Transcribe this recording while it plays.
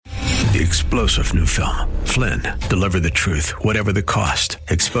The explosive new film, Flynn, deliver the truth, whatever the cost,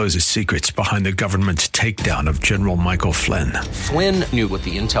 exposes secrets behind the government's takedown of General Michael Flynn. Flynn knew what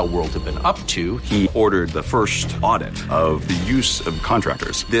the intel world had been up to. He ordered the first audit of the use of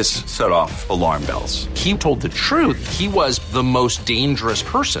contractors. This set off alarm bells. He told the truth. He was the most dangerous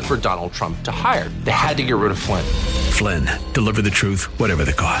person for Donald Trump to hire. They had to get rid of Flynn. Flynn, deliver the truth, whatever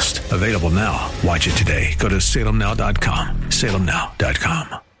the cost. Available now. Watch it today. Go to salemnow.com.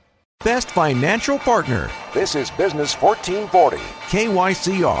 salemnow.com. Best financial partner. This is Business 1440.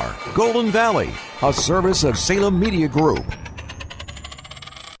 KYCR, Golden Valley, a service of Salem Media Group.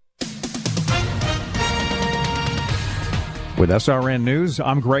 With SRN News,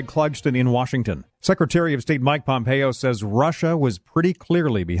 I'm Greg Clugston in Washington. Secretary of State Mike Pompeo says Russia was pretty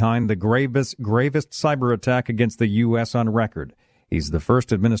clearly behind the gravest cyber attack against the U.S. on record. He's the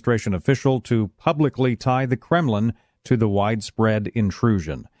first administration official to publicly tie the Kremlin to the widespread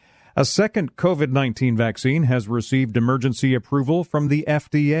intrusion. A second COVID-19 vaccine has received emergency approval from the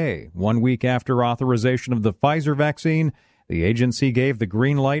FDA. 1 week after authorization of the Pfizer vaccine, the agency gave the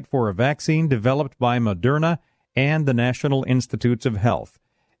green light for a vaccine developed by Moderna and the National Institutes of Health.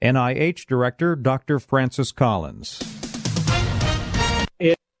 NIH Director Dr. Francis Collins.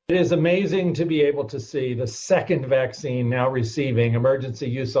 It is amazing to be able to see the second vaccine now receiving emergency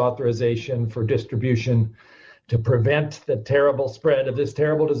use authorization for distribution to prevent the terrible spread of this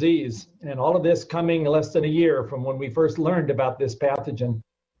terrible disease. And all of this coming less than a year from when we first learned about this pathogen.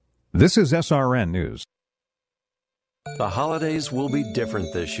 This is SRN News. The holidays will be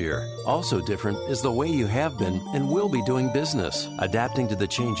different this year. Also different is the way you have been and will be doing business. Adapting to the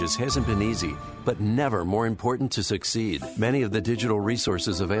changes hasn't been easy, but never more important to succeed. Many of the digital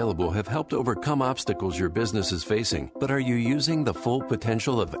resources available have helped overcome obstacles your business is facing. But are you using the full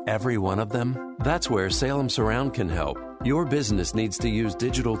potential of every one of them? That's where Salem Surround can help. Your business needs to use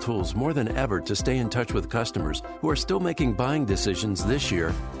digital tools more than ever to stay in touch with customers who are still making buying decisions this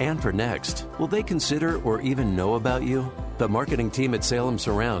year and for next. Will they consider or even know about you? The marketing team at Salem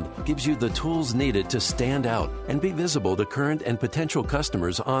Surround gives you the tools needed to stand out and be visible to current and potential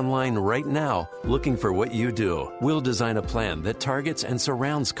customers online right now looking for what you do. We'll design a plan that targets and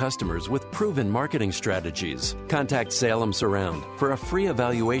surrounds customers with proven marketing strategies. Contact Salem Surround for a free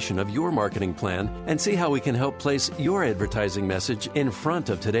evaluation of your marketing plan and see how we can help place your advertising message in front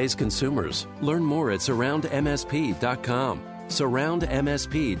of today's consumers. Learn more at surroundmsp.com.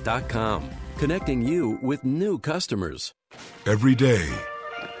 Surroundmsp.com. Connecting you with new customers. Every day,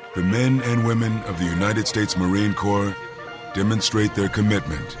 the men and women of the United States Marine Corps demonstrate their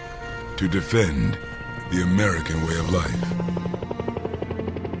commitment to defend the American way of life.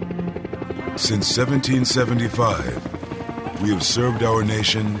 Since 1775, we have served our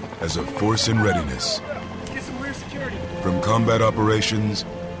nation as a force in readiness. From combat operations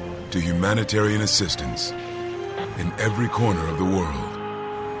to humanitarian assistance in every corner of the world.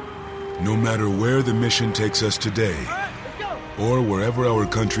 No matter where the mission takes us today, or wherever our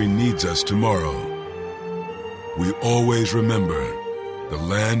country needs us tomorrow, we always remember the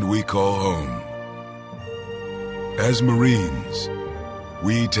land we call home. As Marines,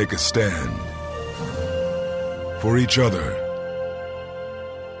 we take a stand for each other,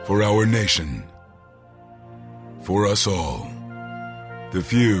 for our nation, for us all. The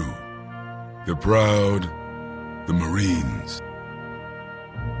few, the proud, the Marines.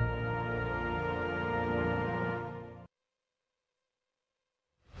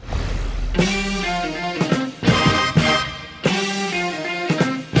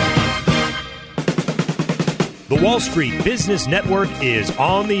 The Wall Street Business Network is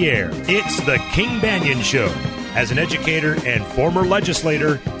on the air. It's the King Banaian Show. As an educator and former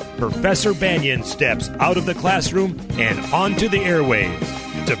legislator, Professor Banaian steps out of the classroom and onto the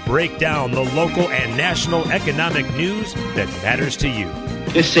airwaves to break down the local and national economic news that matters to you.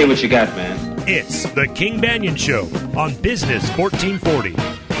 Just say what you got, man. It's the King Banaian Show on Business 1440.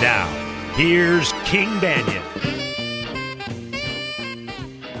 Now, here's King Banaian.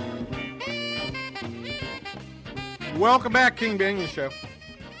 Welcome back, King Banaian Show.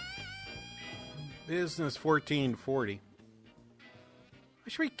 Business 1440. I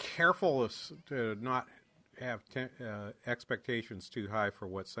should be careful to not have expectations too high for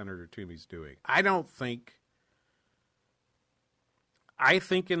what Senator Toomey's doing. I think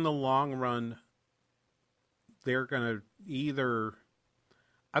in the long run, they're going to they're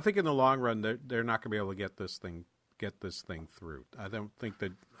not going to be able to get this thing through. I don't think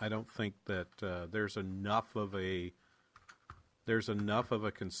that there's enough of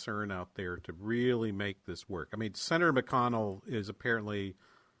a concern out there to really make this work. I mean, Senator McConnell is apparently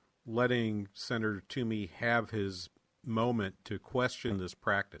letting Senator Toomey have his moment to question this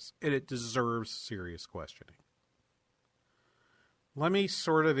practice, and it deserves serious questioning. Let me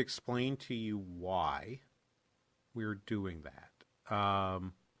sort of explain to you why we're doing that,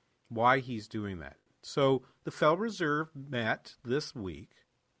 why he's doing that. So the Federal Reserve met this week.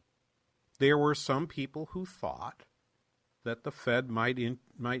 There were some people who thought that the Fed might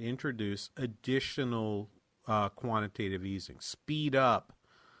introduce additional quantitative easing, speed up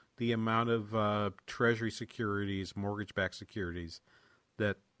the amount of Treasury securities, mortgage-backed securities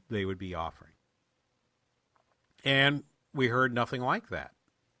that they would be offering. And we heard nothing like that.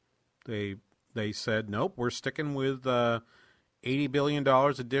 They said, nope, we're sticking with $80 billion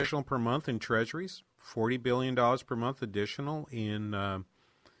additional per month in Treasuries, $40 billion per month additional in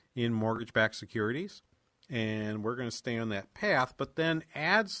mortgage-backed securities, and we're going to stay on that path. But then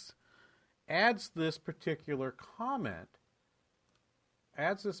adds this particular comment.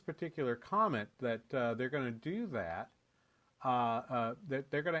 Adds this particular comment that they're going to do that. That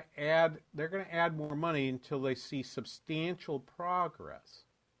they're going to add more money until they see substantial progress.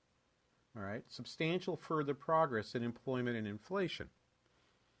 All right, substantial further progress in employment and inflation.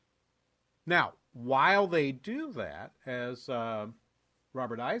 Now, while they do that, as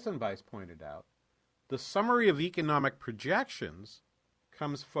Robert Eisenbeis pointed out, the summary of economic projections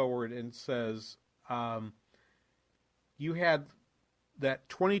comes forward and says you had that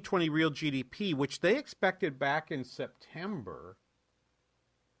 2020 real GDP, which they expected back in September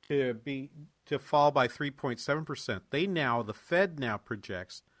to fall by 3.7%. The Fed now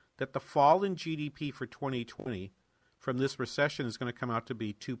projects that the fall in GDP for 2020 from this recession is going to come out to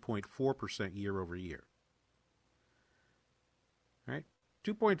be 2.4% year over year. Right?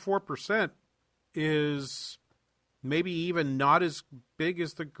 2.4% is maybe even not as big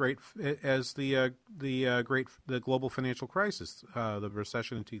as the global financial crisis, the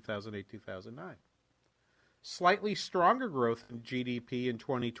recession in 2008-2009. Slightly stronger growth in GDP in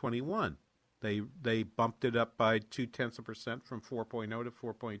 2021. They bumped it up by 0.2% from 4.0 to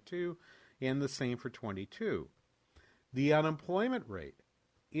 4.2, and the same for 22. The unemployment rate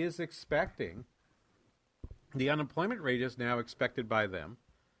is now expected by them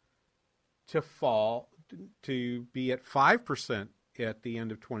to fall to be at 5% at the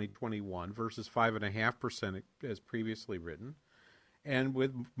end of 2021 versus 5.5% as previously written, and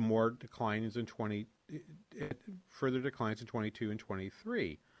with more declines further declines in 22 and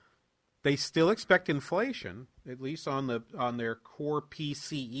 23. They still expect inflation, at least on their core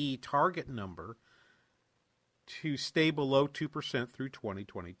PCE target number, to stay below 2% through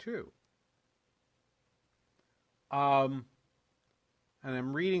 2022. And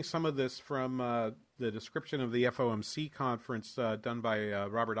I'm reading some of this from the description of the FOMC conference done by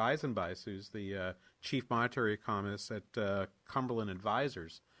Robert Eisenbeis, who's the chief monetary economist at Cumberland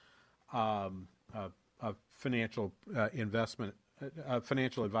Advisors, a financial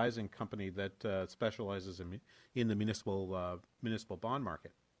financial advising company that specializes in the municipal bond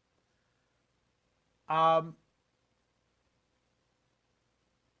market.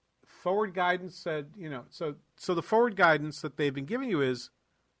 Forward guidance said, so the forward guidance that they've been giving you is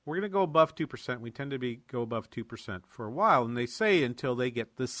we're going to go above 2%. We tend to go above 2% for a while, and they say until they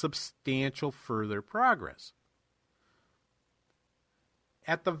get the substantial further progress.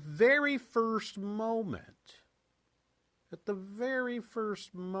 At the very first moment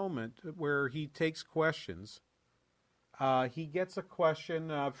where he takes questions, he gets a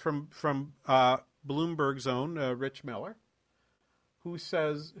question from Bloomberg's own Rich Miller, who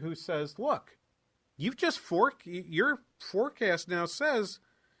says, look, you've just your forecast now says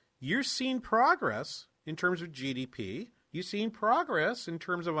you're seeing progress in terms of GDP. You've seen progress in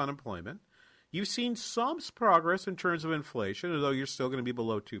terms of unemployment. You've seen some progress in terms of inflation, although you're still going to be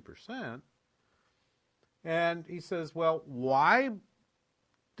below 2%. And he says, well, why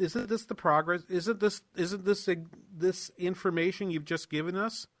isn't this the progress? Isn't this information you've just given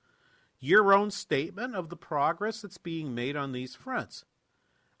us your own statement of the progress that's being made on these fronts?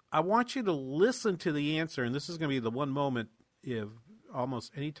 I want you to listen to the answer, and this is going to be the one moment if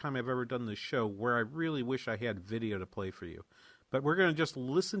almost any time I've ever done this show where I really wish I had video to play for you. But we're going to just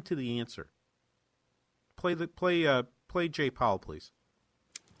listen to the answer. Play Jay Powell, please.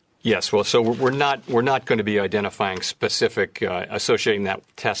 Yes, well, so we're not going to be identifying specific, associating that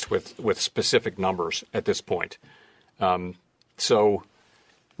test with specific numbers at this point. So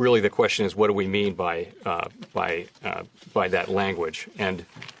really the question is, what do we mean by that language? And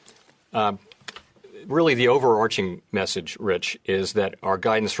really the overarching message, Rich, is that our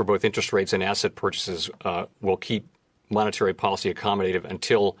guidance for both interest rates and asset purchases will keep monetary policy accommodative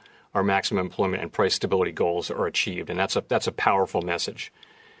until our maximum employment and price stability goals are achieved. And that's a powerful message.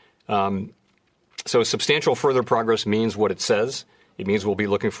 So substantial further progress means what it says. It means we'll be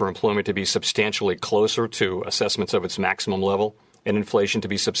looking for employment to be substantially closer to assessments of its maximum level and inflation to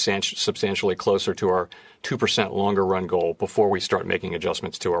be substantially closer to our 2% longer run goal before we start making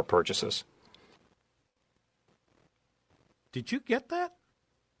adjustments to our purchases. Did you get that?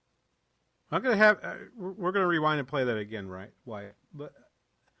 I'm going to have we're going to rewind and play that again, right, Wyatt? But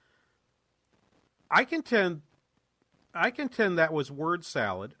I contend that was word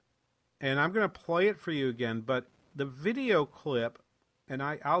salad, and I'm going to play it for you again, but the video clip, and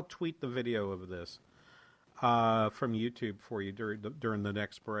I'll tweet the video of this from YouTube for you during the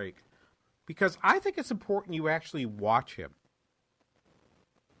next break, because I think it's important you actually watch him.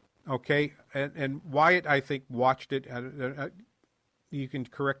 Okay, and Wyatt, I think, watched it. You can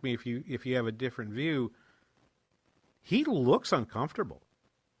correct me if you have a different view. He looks uncomfortable.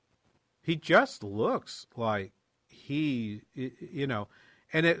 He just looks like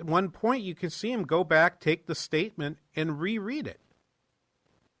and at one point you can see him go back, take the statement, and reread it.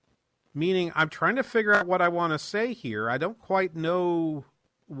 Meaning, I'm trying to figure out what I want to say here. I don't quite know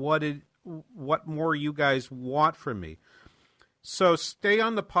what more you guys want from me. So stay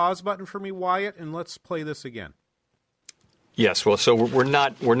on the pause button for me, Wyatt, and let's play this again. Yes, well, so we're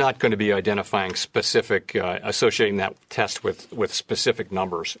not going to be identifying specific, associating that test with specific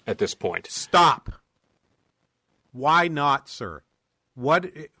numbers at this point. Stop. Why not, sir?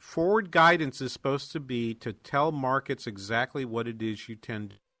 What forward guidance is supposed to be to tell markets exactly what it is you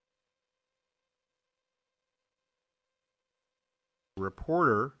tend to.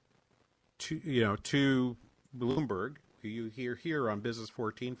 Reporter to Bloomberg, who you hear here on Business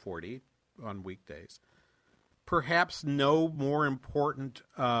 1440 on weekdays. Perhaps no more important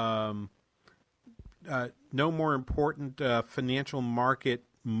financial market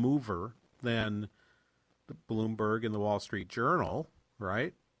mover than the Bloomberg and the Wall Street Journal,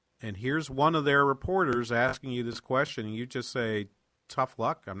 right? And here's one of their reporters asking you this question, and you just say, "Tough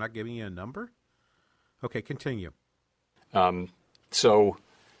luck. I'm not giving you a number." Okay, continue. So,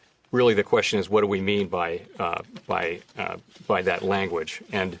 really, the question is, what do we mean by that language?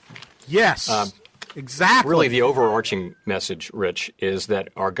 And yes. Exactly. Really, the overarching message, Rich, is that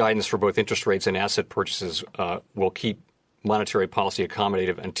our guidance for both interest rates and asset purchases will keep monetary policy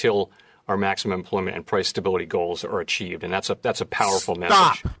accommodative until our maximum employment and price stability goals are achieved, and that's a powerful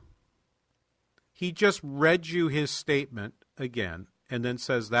message. He just read you his statement again, and then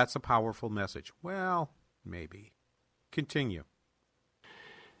says that's a powerful message. Well, maybe. Continue.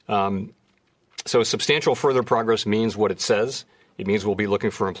 So, substantial further progress means what it says. It means we'll be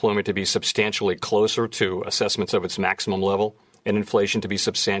looking for employment to be substantially closer to assessments of its maximum level and inflation to be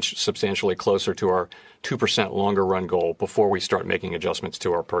substantially closer to our 2% longer run goal before we start making adjustments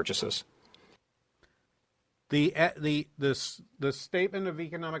to our purchases. The statement of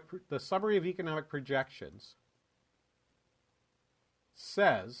the summary of economic projections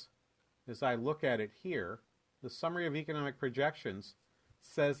says, as I look at it here, the summary of economic projections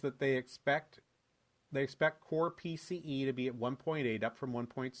says that they expect core PCE to be at 1.8, up from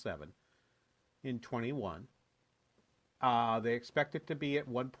 1.7 in 21. They expect it to be at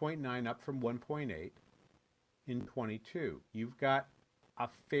 1.9, up from 1.8 in 22. You've got a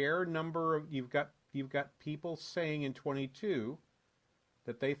fair number of you've got people saying in 22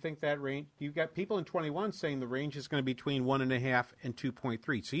 that they think that range. You've got people in 21 saying the range is going to be between 1.5 and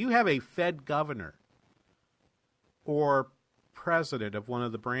 2.3. So you have a Fed governor or president of one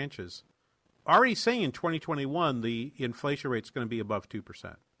of the branches already saying in 2021 the inflation rate is going to be above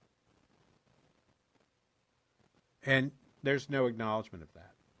 2%. And there's no acknowledgement of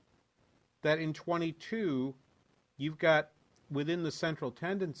that. That in 22, you've got within the central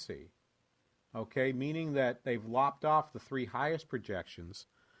tendency, okay, meaning that they've lopped off the three highest projections,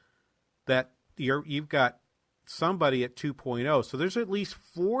 that you've got somebody at 2.0. So there's at least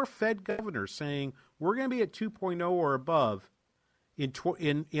four Fed governors saying we're going to be at 2.0 or above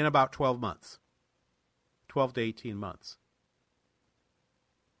in about 12 months, 12 to 18 months.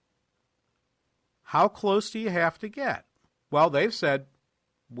 How close do you have to get? Well, they've said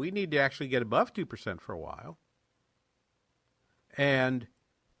we need to actually get above 2% for a while. And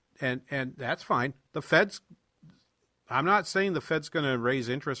that's fine. The Fed's, I'm not saying the Fed's going to raise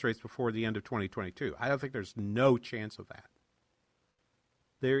interest rates before the end of 2022. I don't think there's no chance of that.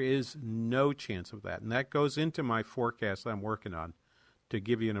 There is no chance of that. And that goes into my forecast I'm working on to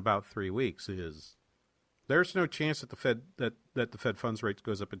give you in about 3 weeks is there's no chance that the Fed that the Fed funds rate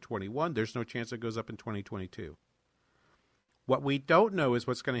goes up in 21. There's no chance it goes up in 2022. What we don't know is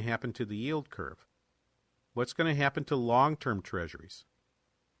what's going to happen to the yield curve. What's going to happen to long-term treasuries?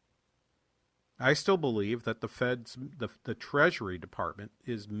 I still believe that the Treasury Department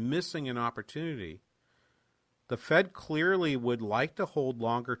is missing an opportunity. The Fed clearly would like to hold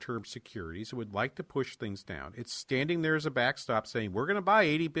longer-term securities. It would like to push things down. It's standing there as a backstop saying, we're going to buy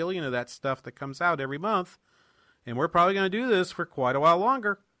 $80 billion of that stuff that comes out every month, and we're probably going to do this for quite a while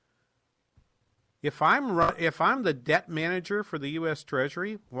longer. If I'm the debt manager for the U.S.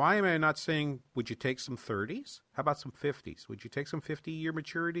 Treasury, why am I not saying, would you take some 30s? How about some 50s? Would you take some 50-year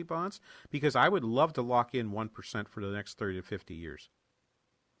maturity bonds? Because I would love to lock in 1% for the next 30 to 50 years.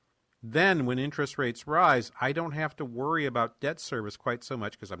 Then when interest rates rise, I don't have to worry about debt service quite so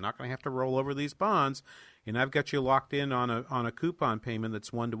much because I'm not going to have to roll over these bonds, and I've got you locked in on a coupon payment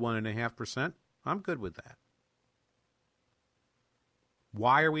that's 1 to 1.5%. I'm good with that.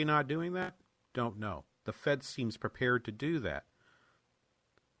 Why are we not doing that? Don't know. The Fed seems prepared to do that.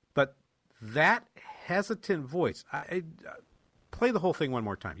 But that hesitant voice, I play the whole thing one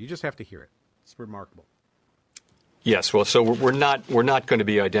more time. You just have to hear it. It's remarkable. Yes, well, so we're not going to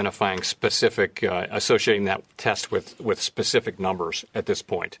be identifying specific, associating that test with specific numbers at this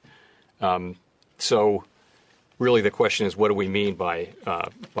point. So really the question is, what do we mean by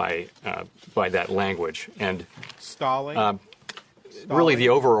that language? And stalling. Really, the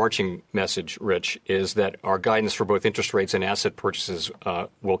overarching message, Rich, is that our guidance for both interest rates and asset purchases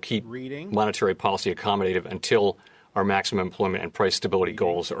will keep monetary policy accommodative until our maximum employment and price stability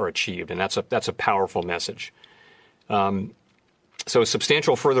goals are achieved, and that's a powerful message. So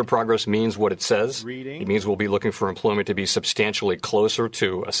substantial further progress means what it says. It means we'll be looking for employment to be substantially closer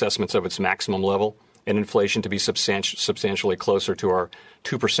to assessments of its maximum level, and inflation to be substantially closer to our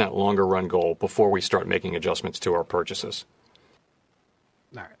 2% longer run goal before we start making adjustments to our purchases.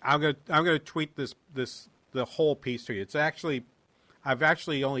 All right, I'm going to tweet the whole piece to you. I've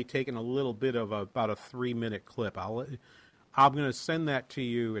actually only taken a little bit of about a 3-minute clip. I'm going to send that to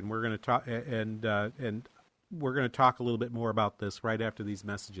you, and we're going to talk and we're going to talk a little bit more about this right after these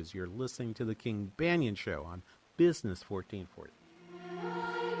messages. You're listening to the King Banyan Show on Business 1440.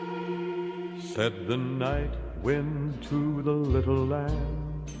 Said the night wind to the little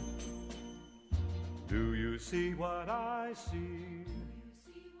lamb, do you see what I see?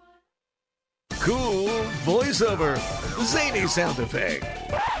 Cool voiceover. Zany sound effect.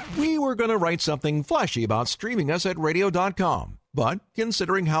 We were going to write something flashy about streaming us at radio.com. But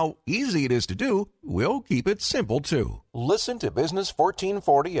considering how easy it is to do, we'll keep it simple too. Listen to Business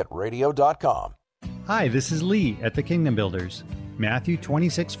 1440 at radio.com. Hi, this is Lee at the Kingdom Builders. Matthew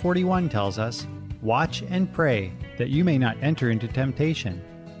 26:41 tells us, "Watch and pray, that you may not enter into temptation.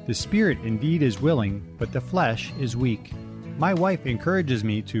 The spirit indeed is willing, but the flesh is weak." My wife encourages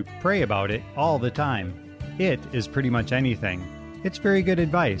me to pray about it all the time. It is pretty much anything. It's very good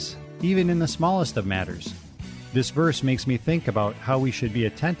advice, even in the smallest of matters. This verse makes me think about how we should be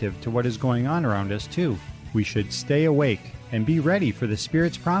attentive to what is going on around us, too. We should stay awake and be ready for the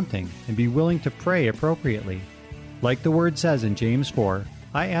Spirit's prompting and be willing to pray appropriately. Like the Word says in James 4,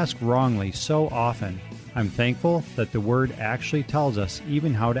 I ask wrongly so often. I'm thankful that the Word actually tells us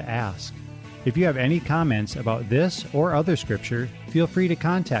even how to ask. If you have any comments about this or other scripture, feel free to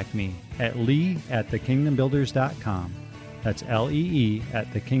contact me at lee@thekingdombuilders.com. That's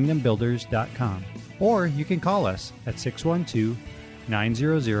LEE@thekingdombuilders.com. Or you can call us at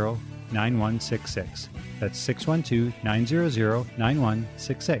 612-900-9166. That's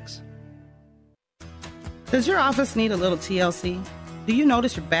 612-900-9166. Does your office need a little TLC? Do you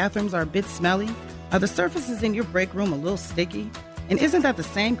notice your bathrooms are a bit smelly? Are the surfaces in your break room a little sticky? And isn't that the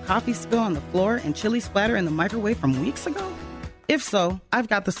same coffee spill on the floor and chili splatter in the microwave from weeks ago? If so, I've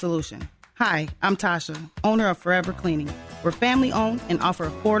got the solution. Hi, I'm Tasha, owner of Forever Cleaning. We're family-owned and offer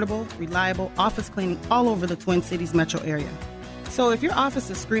affordable, reliable office cleaning all over the Twin Cities metro area. So if your office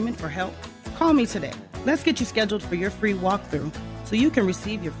is screaming for help, call me today. Let's get you scheduled for your free walkthrough so you can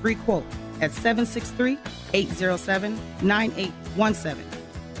receive your free quote at 763-807-9817.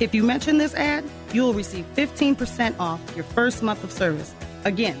 If you mention this ad, you will receive 15% off your first month of service.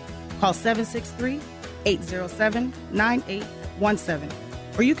 Again, call 763-807-9817.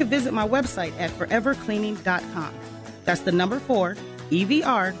 Or you can visit my website at forevercleaning.com. That's the number 4,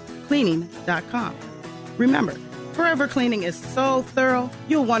 EVR, cleaning.com. Remember, Forever Cleaning is so thorough,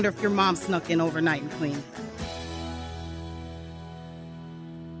 you'll wonder if your mom snuck in overnight and cleaned.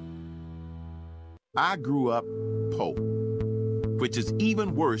 I grew up poor, which is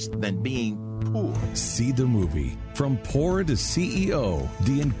even worse than being poor. See the movie, From Poor to CEO,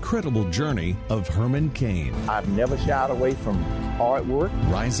 The Incredible Journey of Herman Cain. I've never shied away from hard work.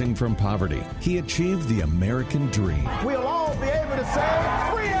 Rising from poverty, he achieved the American dream. We'll all be able to say,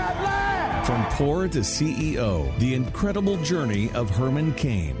 free at last! From poor to CEO, the incredible journey of Herman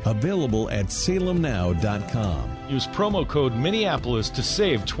Cain. Available at salemnow.com. Use promo code Minneapolis to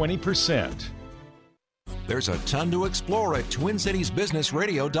save 20%. There's a ton to explore at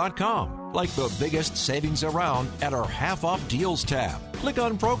TwinCitiesBusinessRadio.com, like the biggest savings around at our half-off deals tab. Click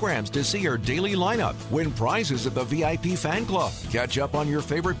on programs to see our daily lineup, win prizes at the VIP fan club, catch up on your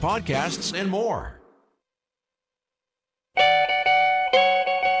favorite podcasts, and more.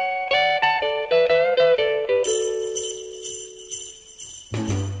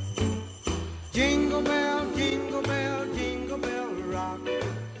 Jingle bell, jingle bell, jingle bell rock.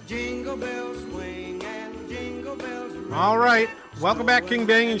 Jingle bells swing and jingle bells rock. All right, welcome back, King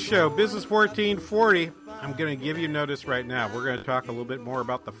Bangin' Show, Business 1440. I'm going to give you notice right now. We're going to talk a little bit more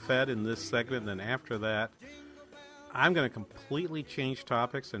about the Fed in this segment, and then after that, I'm going to completely change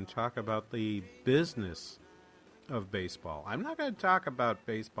topics and talk about the business of baseball. I'm not going to talk about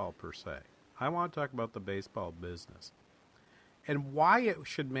baseball per se. I want to talk about the baseball business and why it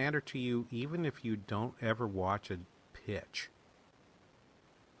should matter to you even if you don't ever watch a pitch.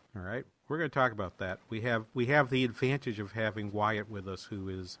 All right, we're going to talk about that. We have the advantage of having Wyatt with us, who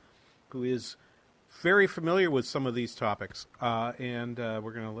is very familiar with some of these topics, and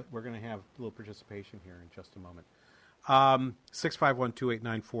we're going to have a little participation here in just a moment.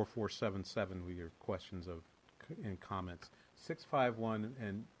 651-289-4477 with your questions and comments.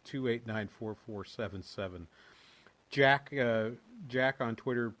 651-289-4477. Jack on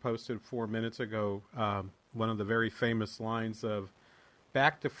Twitter posted 4 minutes ago one of the very famous lines of,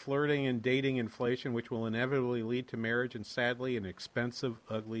 "Back to flirting and dating inflation, which will inevitably lead to marriage and, sadly, an expensive,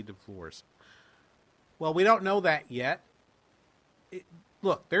 ugly divorce." Well, we don't know that yet.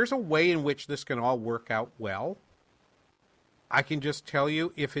 Look, there's a way in which this can all work out well. I can just tell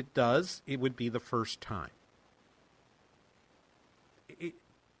you, if it does, it would be the first time.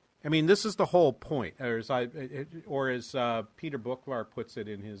 I mean, this is the whole point, or as Peter Bookvar puts it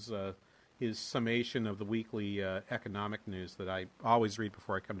in his summation of the weekly economic news that I always read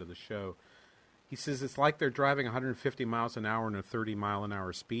before I come to the show. He says it's like they're driving 150 miles an hour in a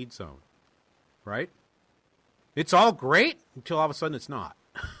 30-mile-an-hour speed zone, right? It's all great until all of a sudden it's not,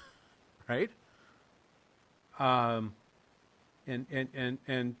 right? And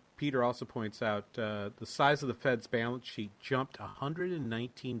Peter also points out the size of the Fed's balance sheet jumped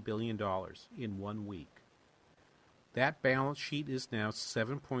 $119 billion in 1 week. That balance sheet is now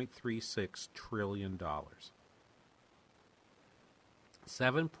 $7.36 trillion.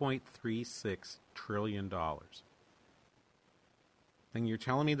 $7.36 trillion. And you're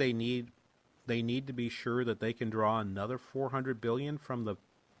telling me they need to be sure that they can draw another $400 billion from the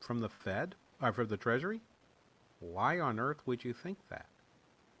Fed, or from the Treasury? Why on earth would you think that?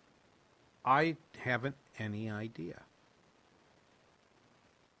 I haven't any idea.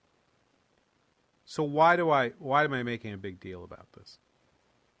 So why am I making a big deal about this?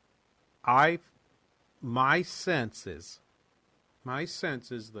 My sense is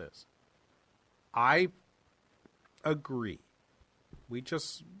this. I agree.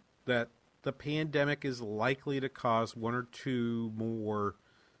 That the pandemic is likely to cause one or two more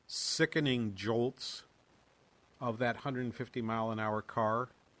sickening jolts of that 150-mile-an-hour car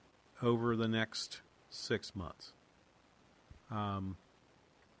over the next 6 months.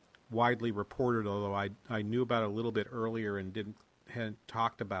 Widely reported, although I knew about it a little bit earlier and hadn't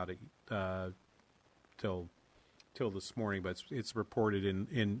talked about it till this morning, but it's reported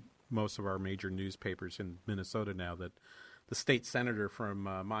in most of our major newspapers in Minnesota now that the state senator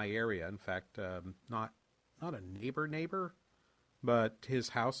from my area, in fact, not a neighbor, but his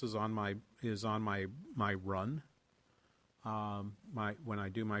house is on my run. When I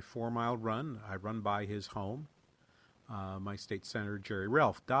do my 4-mile run, I run by his home. My state senator, Jerry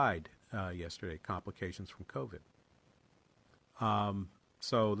Ralph, died yesterday, complications from COVID.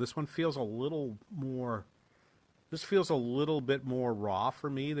 So this one feels a little more. This feels a little bit more raw for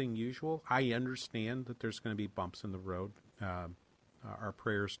me than usual. I understand that there's going to be bumps in the road. Our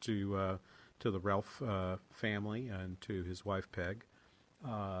prayers to the Ralph family and to his wife Peg,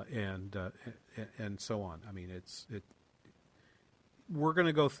 and so on. I mean, we're going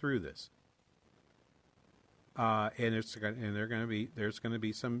to go through this, and there's going to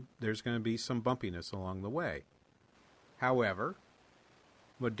be some bumpiness along the way. However,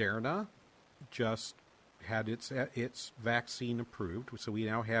 Moderna just had its vaccine approved, so we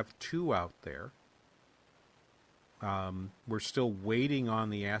now have 2 out there. We're still waiting on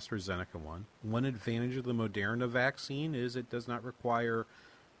the AstraZeneca one. One advantage of the Moderna vaccine is it does not require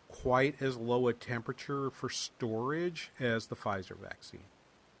quite as low a temperature for storage as the Pfizer vaccine.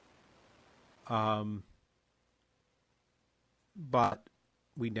 But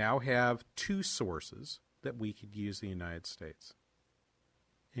we now have two sources that we could use in the United States.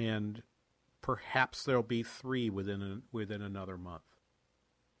 And perhaps there'll be three within another month.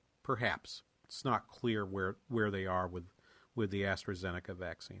 Perhaps. It's not clear where they are with the AstraZeneca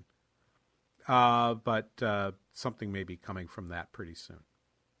vaccine. But something may be coming from that pretty soon.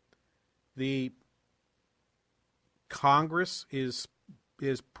 The Congress is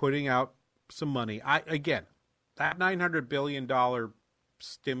putting out some money. Again, that $900 billion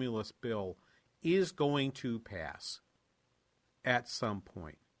stimulus bill is going to pass at some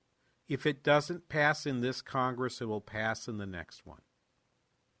point. If it doesn't pass in this Congress, it will pass in the next one.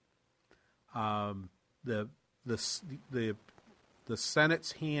 The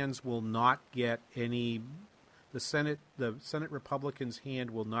Senate's hands will not get any. The Senate Republicans'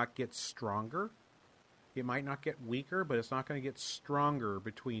 hand will not get stronger. It might not get weaker, but it's not going to get stronger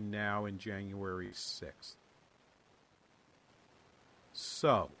between now and January 6th.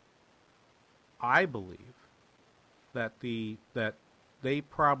 So, I believe that they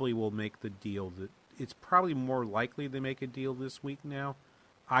probably will make the deal. That it's probably more likely they make a deal this week now.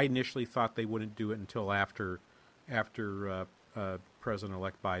 I initially thought they wouldn't do it until after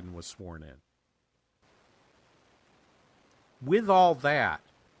President-elect Biden was sworn in. With all that,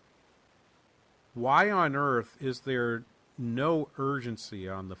 why on earth is there no urgency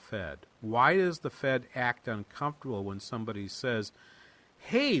on the Fed? Why does the Fed act uncomfortable when somebody says,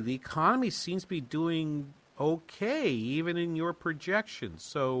 hey, the economy seems to be doing okay, even in your projections.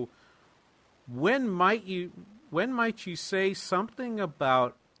 So when might you say something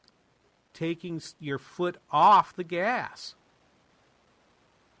about taking your foot off the gas?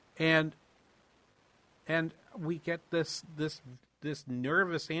 And we get this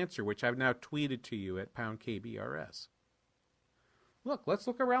nervous answer, which I've now tweeted to you at #KBRS. Look, let's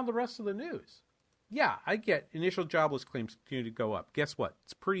look around the rest of the news. Yeah, I get initial jobless claims continue to go up. Guess what?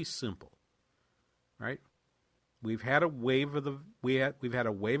 It's pretty simple, right? We've had a wave of the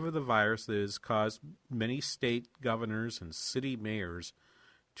virus that has caused many state governors and city mayors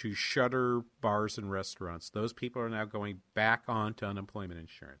to shutter bars and restaurants. Those people are now going back onto unemployment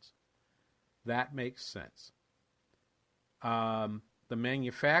insurance. That makes sense. The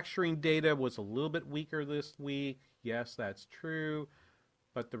manufacturing data was a little bit weaker this week. Yes, that's true.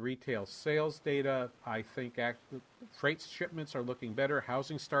 But the retail sales data, I think freight shipments are looking better.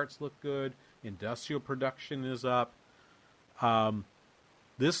 Housing starts look good. Industrial production is up.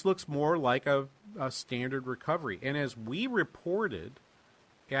 This looks more like a standard recovery. And as we reported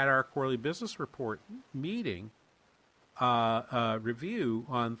at our quarterly business report meeting review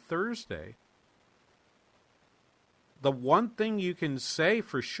on Thursday, the one thing you can say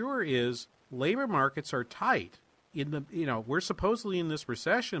for sure is labor markets are tight. We're supposedly in this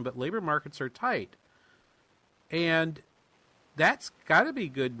recession, but labor markets are tight. And that's got to be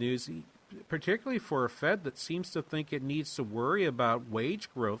good news, particularly for a Fed that seems to think it needs to worry about wage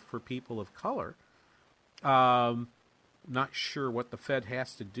growth for people of color. Not sure what the Fed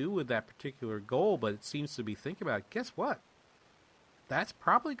has to do with that particular goal, but it seems to be thinking about it. Guess what? That's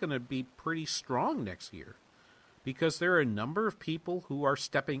probably going to be pretty strong next year, because there are a number of people who are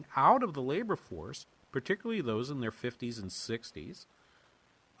stepping out of the labor force, particularly those in their 50s and 60s,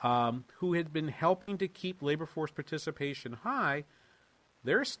 who had been helping to keep labor force participation high.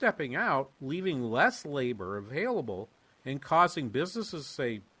 They're stepping out, leaving less labor available, and causing businesses to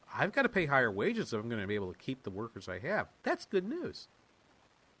say, I've got to pay higher wages if I'm going to be able to keep the workers I have. That's good news.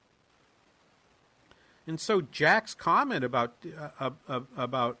 And so Jack's comment about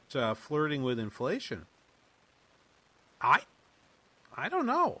flirting with inflation, I don't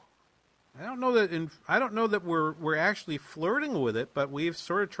know. I don't know that we're actually flirting with it, but we've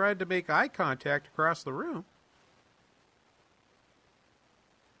sort of tried to make eye contact across the room.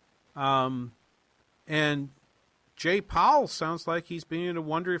 And Jay Powell sounds like he's beginning to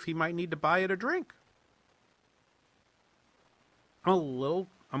wonder if he might need to buy it a drink. I'm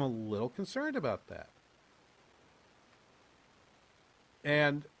a little concerned about that.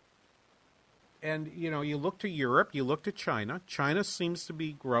 And you look to Europe, you look to China. China seems to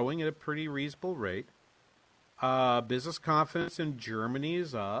be growing at a pretty reasonable rate. Business confidence in Germany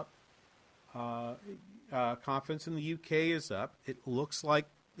is up. Confidence in the UK is up. It looks like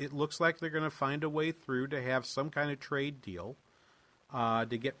they're going to find a way through to have some kind of trade deal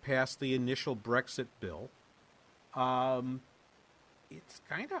to get past the initial Brexit bill. It's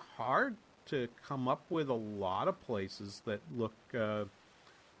kind of hard to come up with a lot of places that look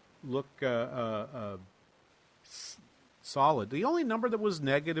solid. The only number that was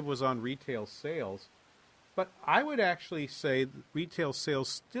negative was on retail sales, but I would actually say that retail sales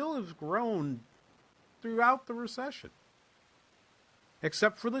still have grown throughout the recession.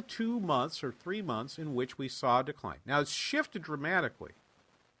 except for the 2 months or 3 months in which we saw a decline. Now, it's shifted dramatically,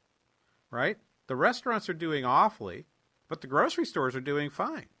 right? The restaurants are doing awfully, but the grocery stores are doing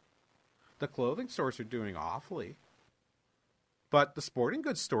fine. The clothing stores are doing awfully, but the sporting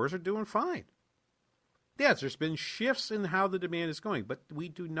goods stores are doing fine. Yes, there's been shifts in how the demand is going, but we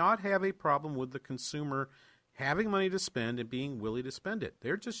do not have a problem with the consumer having money to spend and being willing to spend it.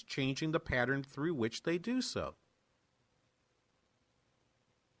 They're just changing the pattern through which they do so.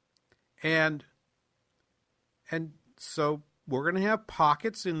 And so we're going to have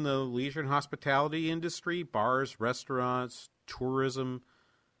pockets in the leisure and hospitality industry, bars, restaurants, tourism,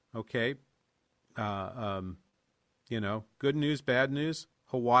 okay? Good news, bad news.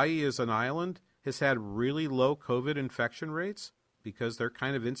 Hawaii is an island, has had really low COVID infection rates because they're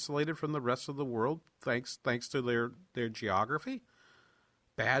kind of insulated from the rest of the world thanks to their geography.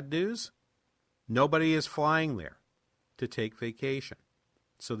 Bad news, nobody is flying there to take vacation.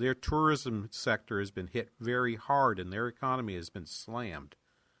 So their tourism sector has been hit very hard and their economy has been slammed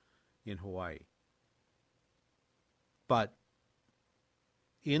in Hawaii. But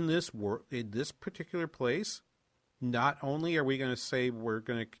in this particular place, not only are we going to say we're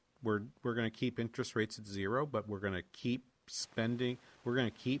going to keep interest rates at zero, but we're going to keep spending, we're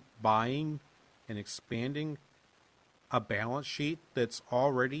going to keep buying and expanding a balance sheet that's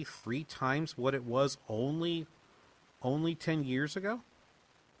already 3 times what it was only 10 years ago.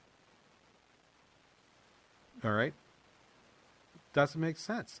 All right? Doesn't make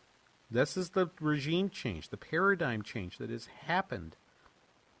sense. This is the regime change, the paradigm change that has happened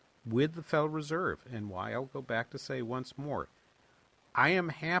with the Federal Reserve, and why I'll go back to say once more, I am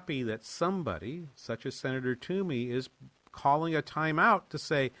happy that somebody, such as Senator Toomey, is calling a timeout to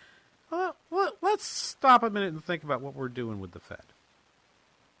say, let's stop a minute and think about what we're doing with the Fed.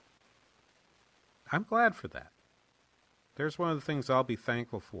 I'm glad for that. There's one of the things I'll be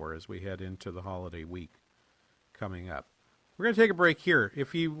thankful for as we head into the holiday week coming up. We're going to take a break here.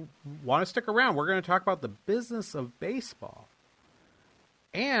 If you want to stick around, we're going to talk about the business of baseball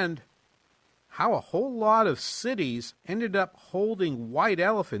and how a whole lot of cities ended up holding white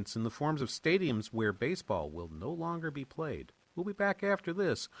elephants in the forms of stadiums where baseball will no longer be played. We'll be back after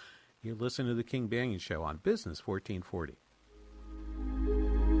this. You're listening to The King Banaian Show on Business 1440.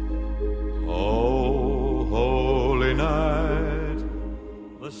 Oh, holy night,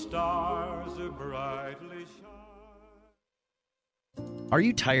 the stars are brightly shining. Are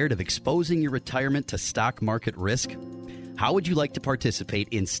you tired of exposing your retirement to stock market risk? How would you like to participate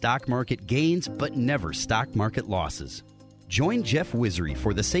in stock market gains but never stock market losses? Join Jeff Wisery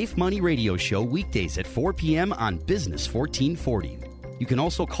for the Safe Money Radio Show weekdays at 4 p.m. on Business 1440. You can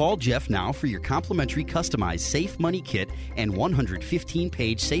also call Jeff now for your complimentary customized Safe Money Kit and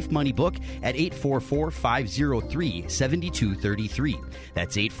 115-page Safe Money book at 844-503-7233.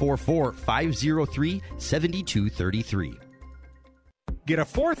 That's 844-503-7233. Get a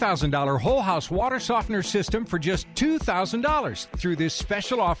 $4,000 whole house water softener system for just $2,000 through this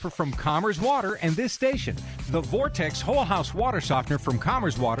special offer from Commerce Water and this station. The Vortex whole house water softener from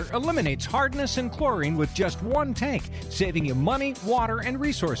Commerce Water eliminates hardness and chlorine with just one tank, saving you money, water, and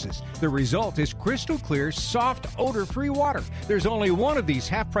resources. The result is crystal clear, soft, odor-free water. There's only one of these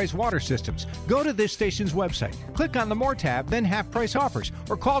half-price water systems. Go to this station's website, click on the More tab, then half-price offers,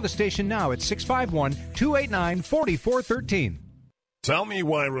 or call the station now at 651-289-4413. Tell me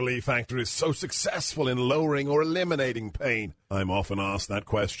why Relief Factor is so successful in lowering or eliminating pain. I'm often asked that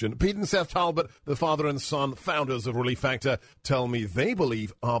question. Pete and Seth Talbot, the father and son founders of Relief Factor, tell me they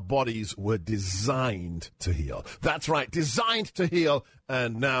believe our bodies were designed to heal. That's right, designed to heal,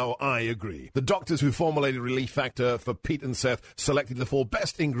 and now I agree. The doctors who formulated Relief Factor for Pete and Seth selected the 4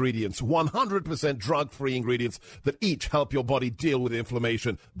 best ingredients, 100% drug-free ingredients that each help your body deal with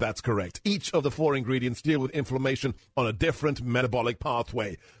inflammation. That's correct. Each of the 4 ingredients deal with inflammation on a different metabolic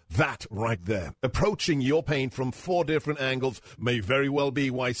pathway. That right there. Approaching your pain from 4 different angles may very well be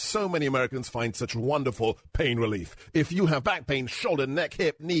why so many Americans find such wonderful pain relief. If you have back pain, shoulder, neck,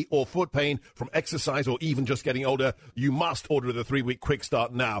 hip, knee, or foot pain from exercise or even just getting older, you must order the 3-week quick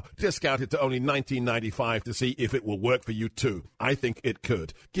start now. Discount it to only $19.95 to see if it will work for you too. I think it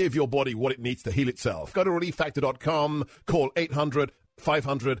could. Give your body what it needs to heal itself. Go to ReliefFactor.com. Call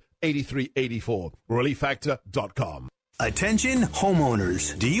 800-500-8384. ReliefFactor.com. Attention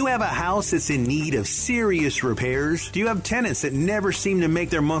homeowners. Do you have a house that's in need of serious repairs? Do you have tenants that never seem to make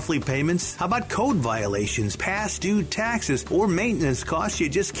their monthly payments? How about code violations, past due taxes, or maintenance costs you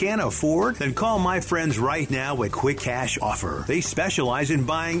just can't afford? Then call my friends right now at Quick Cash Offer. They specialize in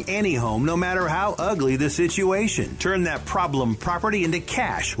buying any home, no matter how ugly the situation. Turn that problem property into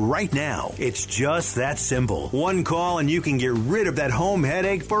cash right now. It's just that simple. One call and you can get rid of that home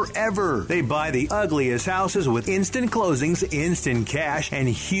headache forever. They buy the ugliest houses with instant closings, instant cash, and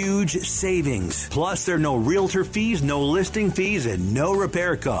huge savings. Plus, there are no realtor fees, no listing fees, and no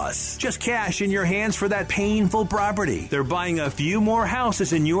repair costs. Just cash in your hands for that painful property. They're buying a few more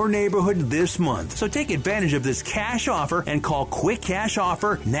houses in your neighborhood this month. So take advantage of this cash offer and call Quick Cash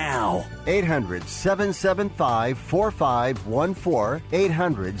Offer now. 800-775-4514.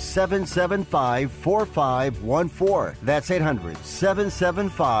 800-775-4514. That's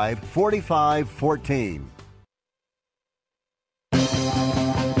 800-775-4514.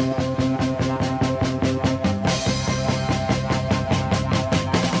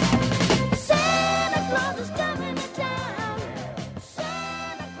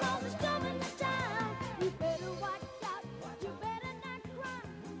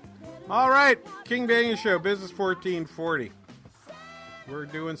 All right, King Banyan Show, Business 1440. We're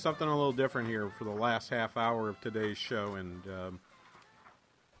doing something a little different here for the last half hour of today's show, and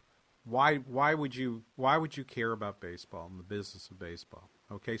why would you care about baseball and the business of baseball?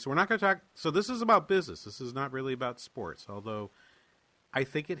 Okay, so we're not going to talk. So this is about business. This is not really about sports, although I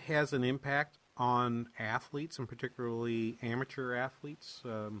think it has an impact on athletes, and particularly amateur athletes.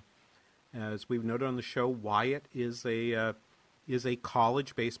 As we've noted on the show, Wyatt is a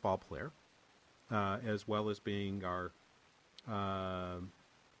college baseball player, as well as being our.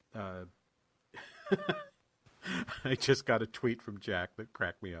 I just got a tweet from Jack that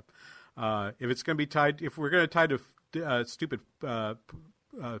cracked me up. If we're going to tie to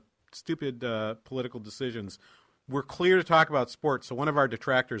stupid political decisions, we're clear to talk about sports. So one of our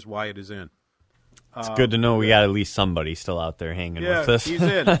detractors, Wyatt, is in. It's good to know we got at least somebody still out there hanging with us. He's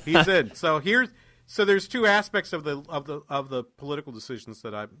in. He's in. So there's two aspects of the political decisions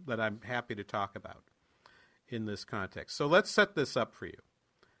that I'm happy to talk about in this context. So let's set this up for you.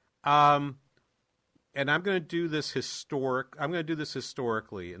 And I'm going to do this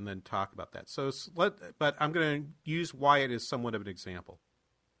historically and then talk about that. But I'm going to use Wyatt as somewhat of an example.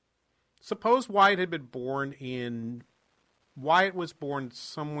 Suppose Wyatt was born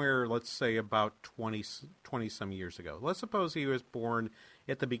somewhere, let's say about 20 some years ago. Let's suppose he was born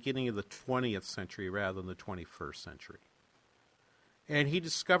at the beginning of the 20th century rather than the 21st century. And he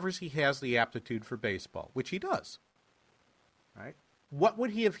discovers he has the aptitude for baseball, which he does. Right? What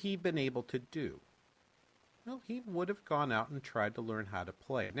would he have been able to do? Well, he would have gone out and tried to learn how to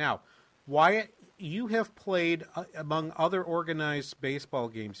play. Now, Wyatt, you have played, among other organized baseball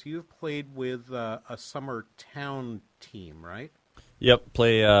games, you've played with a summer town team, right? Yep,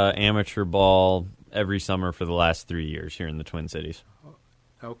 play amateur ball every summer for the last 3 years here in the Twin Cities.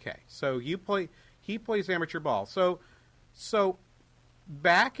 Okay, so he plays amateur ball. So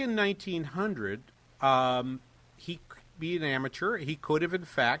back in 1900, he could be an amateur. He could have, in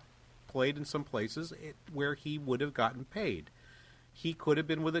fact, played in some places where he would have gotten paid. He could have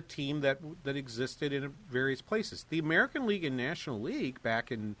been with a team that existed in various places. The American League and National League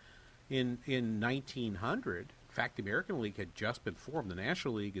back in 1900, in fact, the American League had just been formed. The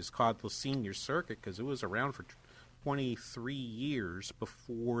National League is called the senior circuit because it was around for 23 years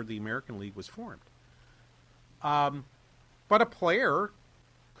before the American League was formed. But a player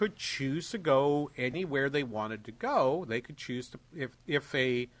could choose to go anywhere they wanted to go. They could choose to, if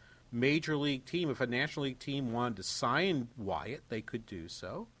a major league team, if a National League team wanted to sign Wyatt, they could do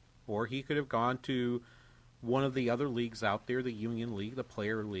so. Or he could have gone to one of the other leagues out there, the Union League, the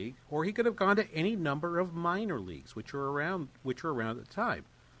Player League, or he could have gone to any number of minor leagues which were around at the time.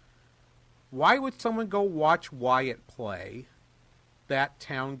 Why would someone go watch Wyatt play that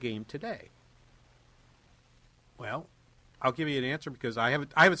town game today? Well, I'll give you an answer because I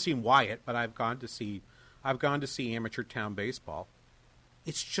haven't seen Wyatt, but I've gone to see amateur town baseball.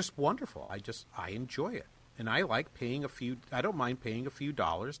 It's just wonderful. I enjoy it. And I like paying I don't mind paying a few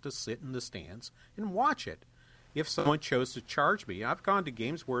dollars to sit in the stands and watch it. If someone chose to charge me, I've gone to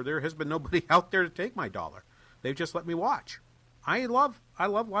games where there has been nobody out there to take my dollar. They've just let me watch. I love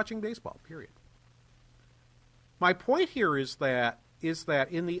watching baseball, period. My point here is that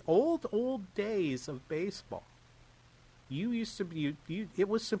in the old days of baseball, it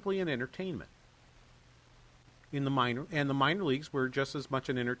was simply an entertainment. In the minor leagues were just as much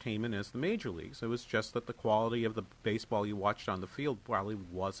an entertainment as the major leagues. It was just that the quality of the baseball you watched on the field probably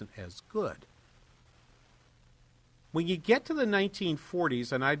wasn't as good. When you get to the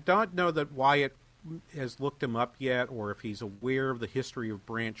 1940s, and I don't know that Wyatt has looked him up yet or if he's aware of the history of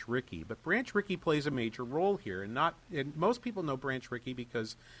Branch Rickey, but Branch Rickey plays a major role here. And most people know Branch Rickey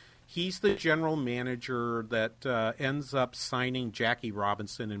because he's the general manager that ends up signing Jackie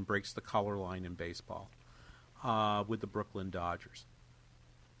Robinson and breaks the color line in baseball with the Brooklyn Dodgers.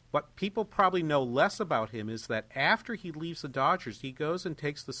 What people probably know less about him is that after he leaves the Dodgers, he goes and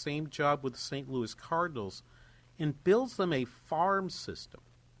takes the same job with the St. Louis Cardinals and builds them a farm system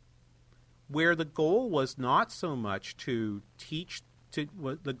where the goal was not so much to teach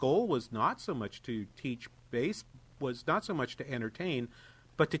entertain,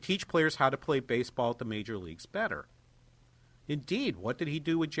 but to teach players how to play baseball at the major leagues better. Indeed, what did he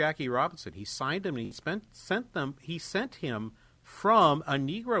do with Jackie Robinson? He signed him and he sent him from a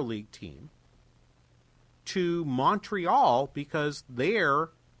Negro League team to Montreal because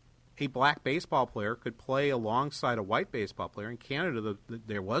there a black baseball player could play alongside a white baseball player. In Canada,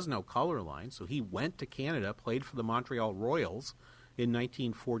 there was no color line, so he went to Canada, played for the Montreal Royals in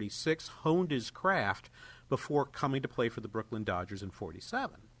 1946, honed his craft before coming to play for the Brooklyn Dodgers in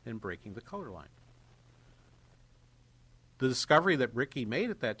 47 and breaking the color line. The discovery that Rickey made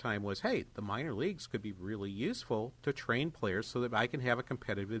at that time was, hey, the minor leagues could be really useful to train players so that I can have a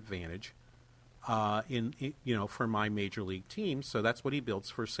competitive advantage for my major league team. So that's what he builds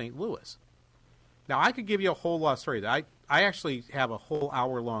for St. Louis. Now, I could give you a whole lot of story. I actually have a whole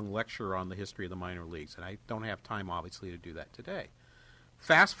hour-long lecture on the history of the minor leagues, and I don't have time, obviously, to do that today.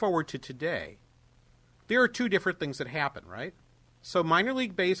 Fast forward to today. There are two different things that happen, right? So minor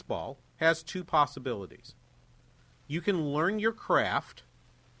league baseball has two possibilities. You can learn your craft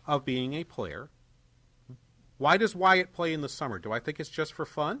of being a player. Why does Wyatt play in the summer? Do I think it's just for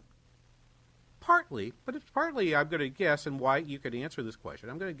fun? Partly, but it's partly, I'm going to guess, and Wyatt, you could answer this question.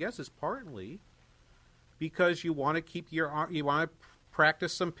 I'm going to guess it's partly because you want to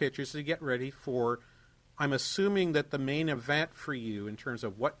practice some pitches to get ready for, I'm assuming that the main event for you in terms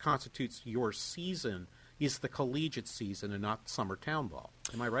of what constitutes your season is the collegiate season and not summer town ball.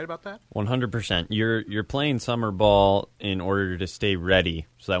 Am I right about that? 100%. You're playing summer ball in order to stay ready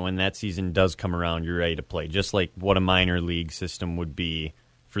so that when that season does come around, you're ready to play, just like what a minor league system would be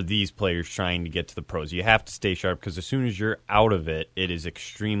for these players trying to get to the pros. You have to stay sharp because as soon as you're out of it, it is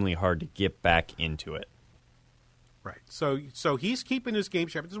extremely hard to get back into it. Right. So he's keeping his game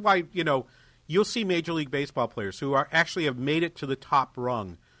sharp. This is why, you'll see Major League Baseball players who actually have made it to the top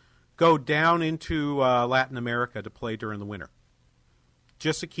rung go down into Latin America to play during the winter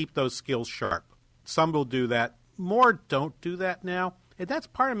just to keep those skills sharp. Some will do that. More don't do that now. And that's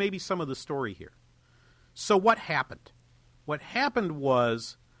part of maybe some of the story here. So what happened? What happened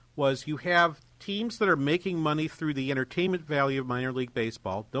was you have teams that are making money through the entertainment value of minor league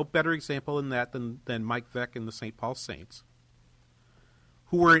baseball. No better example in that than Mike Veeck and the St. Paul Saints,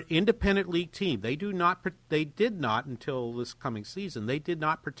 who were an independent league team. They did not until this coming season. They did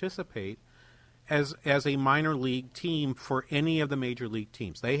not participate as a minor league team for any of the major league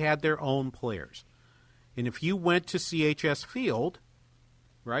teams. They had their own players. And if you went to CHS Field,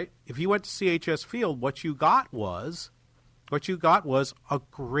 right? If you went to CHS Field, what you got was a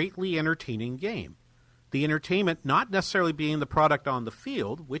greatly entertaining game. The entertainment not necessarily being the product on the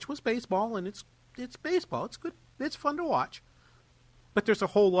field, which was baseball, and it's baseball. It's good. It's fun to watch. But there's a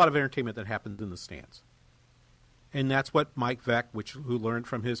whole lot of entertainment that happens in the stands. And that's what Mike Veeck, who learned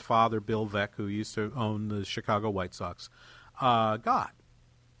from his father, Bill Veeck, who used to own the Chicago White Sox, got.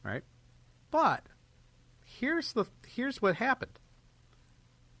 Right? But here's what happened.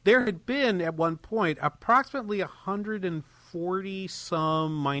 There had been, at one point, approximately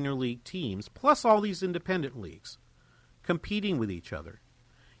 140-some minor league teams, plus all these independent leagues, competing with each other.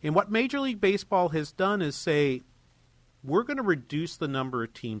 And what Major League Baseball has done is say, we're going to reduce the number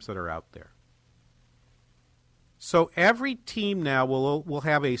of teams that are out there. So every team now will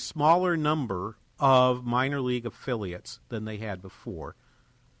have a smaller number of minor league affiliates than they had before.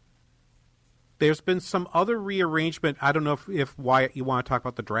 There's been some other rearrangement. I don't know if Wyatt, you want to talk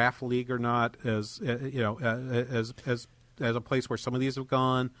about the draft league or not, as a place where some of these have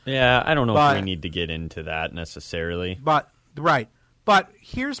gone. Yeah, I don't know if we need to get into that necessarily. But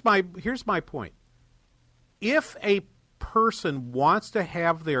here's my point. If a person wants to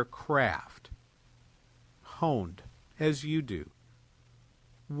have their craft honed as you do,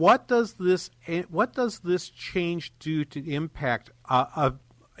 what does this change do to impact a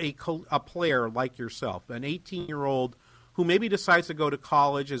player like yourself, an 18-year-old who maybe decides to go to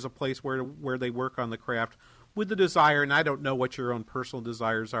college as a place where they work on the craft with the desire, and I don't know what your own personal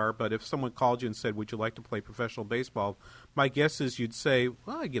desires are, but if someone called you and said, would you like to play professional baseball, my guess is you'd say,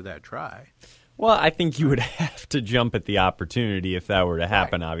 well, I'd give that a try. Well, I think you would have to jump at the opportunity if that were to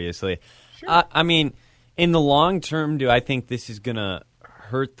happen, obviously. Sure. I mean, in the long term, do I think this is going to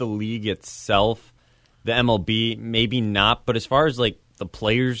hurt the league itself, the MLB? Maybe not, but as far as like the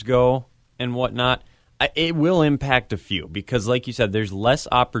players go and whatnot, it will impact a few because, like you said, there's less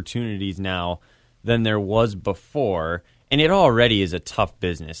opportunities now than there was before, and it already is a tough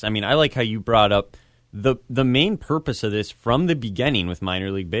business. I mean, I like how you brought up the main purpose of this from the beginning with minor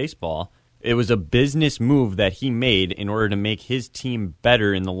league baseball. It was a business move that he made in order to make his team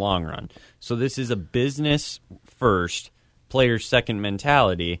better in the long run. So this is a business first, players second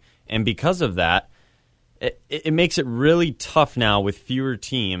mentality, and because of that, it makes it really tough now with fewer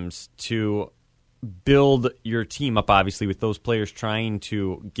teams to build your team up, obviously, with those players trying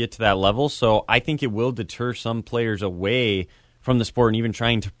to get to that level. So I think it will deter some players away from the sport and even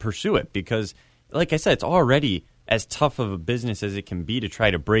trying to pursue it because, like I said, it's already as tough of a business as it can be to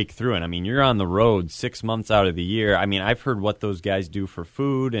try to break through it. I mean, you're on the road 6 months out of the year. I mean, I've heard what those guys do for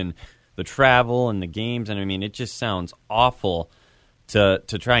food and the travel and the games, and I mean, it just sounds awful to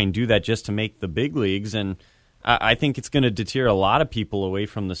try and do that just to make the big leagues, and I think it's going to deter a lot of people away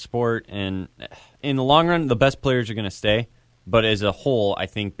from the sport, and in the long run, the best players are going to stay, but as a whole, I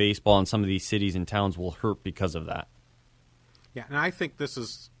think baseball in some of these cities and towns will hurt because of that. Yeah, and I think this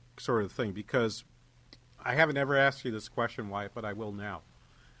is sort of the thing, because I haven't ever asked you this question, Wyatt, but I will now.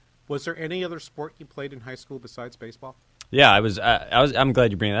 Was there any other sport you played in high school besides baseball? Yeah, I was. I'm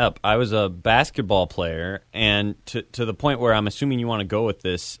glad you bring that up. I was a basketball player, and to the point where I'm assuming you want to go with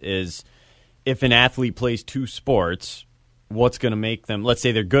this is, if an athlete plays two sports, what's going to make them? Let's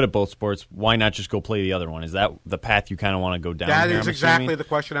say they're good at both sports. Why not just go play the other one? Is that the path you kind of want to go down? That here, is exactly the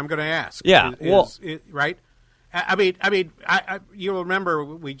question I'm going to ask. Yeah, right. I mean, you'll remember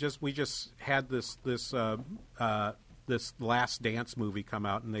we just had this Last Dance movie come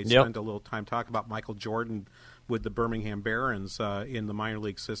out, and they spent a little time talking about Michael Jordan with the Birmingham Barons in the minor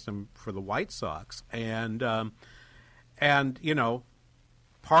league system for the White Sox, and you know,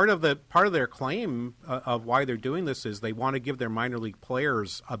 part of their claim of why they're doing this is they want to give their minor league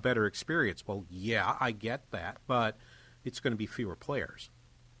players a better experience. Well, yeah, I get that, but it's going to be fewer players.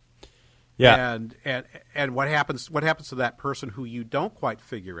 Yeah, and what happens to that person who you don't quite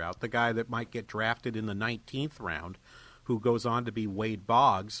figure out? The guy that might get drafted in the 19th round, who goes on to be Wade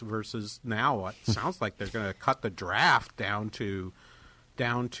Boggs, versus now it sounds like they're going to cut the draft down to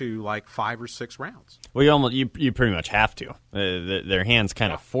like 5 or 6 rounds. Well, you pretty much have to. Their hands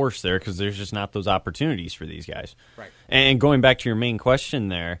kind of forced there because there's just not those opportunities for these guys. Right. And going back to your main question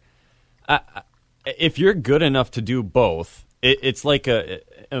there, if you're good enough to do both, it's like a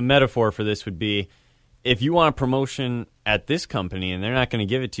metaphor for this would be, if you want a promotion at this company and they're not going to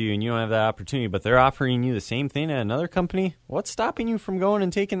give it to you and you don't have that opportunity, but they're offering you the same thing at another company, what's stopping you from going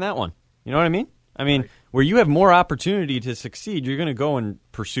and taking that one? You know what I mean? I mean, where you have more opportunity to succeed, you're going to go and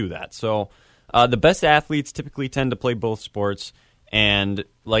pursue that. So the best athletes typically tend to play both sports. And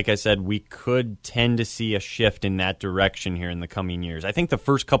like I said, we could tend to see a shift in that direction here in the coming years. I think the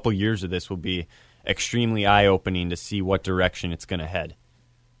first couple years of this will be extremely eye-opening to see what direction it's going to head.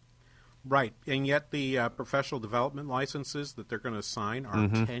 Right, and yet the professional development licenses that they're going to sign are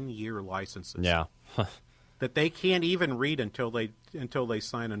 10-year licenses. Yeah. That they can't even read until they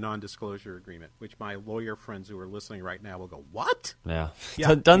sign a non-disclosure agreement, which my lawyer friends who are listening right now will go, what? Yeah,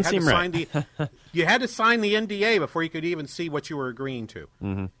 doesn't seem right. You had to sign the NDA before you could even see what you were agreeing to.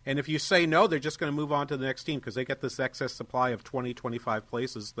 Mm-hmm. And if you say no, they're just going to move on to the next team because they get this excess supply of 20, 25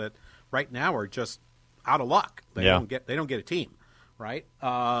 places that right now are just out of luck. They don't get a team, right?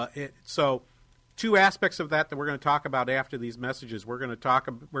 So two aspects of that we're going to talk about after these messages. We're going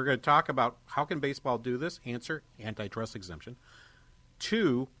to talk about how can baseball do this? Answer: antitrust exemption.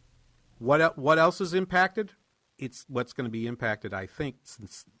 2, what else is impacted? It's what's going to be impacted, I think,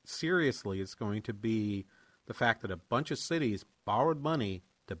 seriously, is going to be the fact that a bunch of cities borrowed money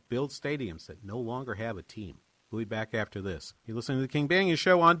to build stadiums that no longer have a team. We'll be back after this. You're listening to the King Banaian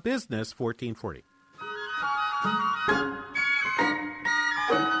Show on Business 1440.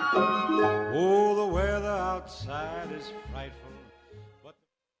 Oh, the weather outside is frightful.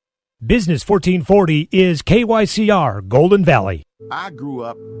 Business 1440 is KYCR Golden Valley. I grew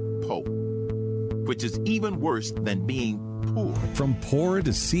up poor, which is even worse than being poor. From poor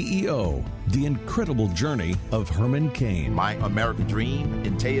to CEO, the incredible journey of Herman Cain. My American dream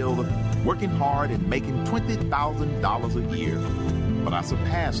entailed working hard and making $20,000 a year. But I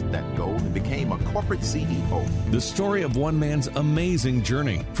surpassed that goal and became a corporate CEO. The story of one man's amazing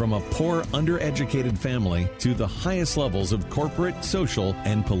journey from a poor, undereducated family to the highest levels of corporate, social,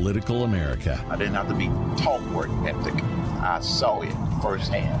 and political America. I didn't have to be taught work ethic. I saw it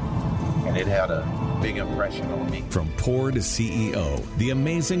firsthand. and it had a big impression on me. From poor to CEO, the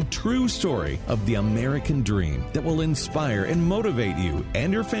amazing true story of the American dream that will inspire and motivate you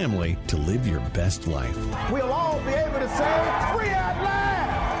and your family to live your best life. We'll all be able to say, free at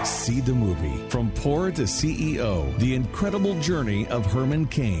last! See the movie From Poor to CEO, The Incredible Journey of Herman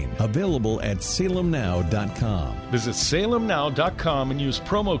Cain, available at salemnow.com. Visit salemnow.com and use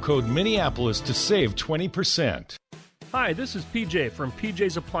promo code Minneapolis to save 20%. Hi, this is PJ from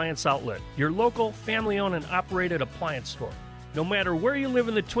PJ's Appliance Outlet, your local family-owned and operated appliance store. No matter where you live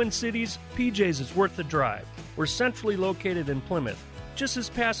in the Twin Cities, PJ's is worth the drive. We're centrally located in Plymouth. Just this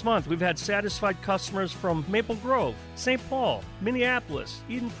past month, we've had satisfied customers from Maple Grove, St. Paul, Minneapolis,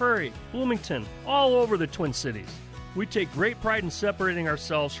 Eden Prairie, Bloomington, all over the Twin Cities. We take great pride in separating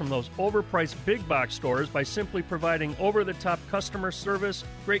ourselves from those overpriced big box stores by simply providing over-the-top customer service,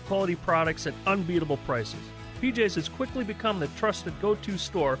 great quality products at unbeatable prices. PJ's has quickly become the trusted go-to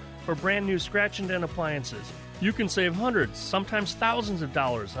store for brand new scratch and dent appliances. You can save hundreds, sometimes thousands of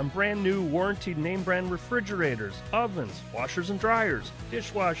dollars on brand new warranted name brand refrigerators, ovens, washers and dryers,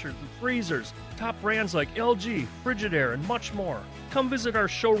 dishwashers and freezers, top brands like LG, Frigidaire, and much more. Come visit our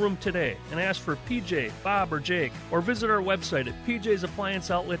showroom today and ask for PJ, Bob, or Jake, or visit our website at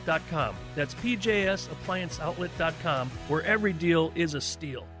pjsapplianceoutlet.com. That's pjsapplianceoutlet.com, where every deal is a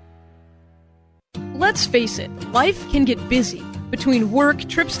steal. Let's face it, life can get busy. Between work,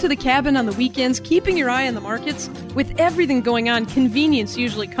 trips to the cabin on the weekends, keeping your eye on the markets, with everything going on, convenience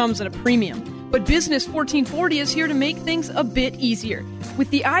usually comes at a premium. But Business 1440 is here to make things a bit easier.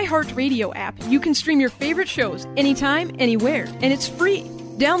 With the iHeartRadio app, you can stream your favorite shows anytime, anywhere, and it's free.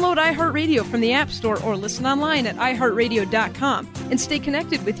 Download iHeartRadio from the App Store or listen online at iHeartRadio.com and stay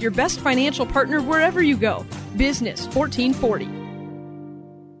connected with your best financial partner wherever you go. Business 1440.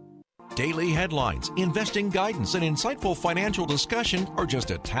 Daily headlines, investing guidance, and insightful financial discussion are just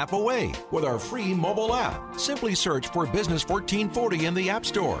a tap away with our free mobile app. Simply search for Business 1440 in the App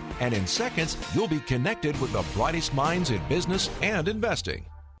Store, and in seconds, you'll be connected with the brightest minds in business and investing.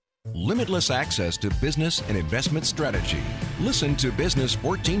 Limitless access to business and investment strategy. Listen to Business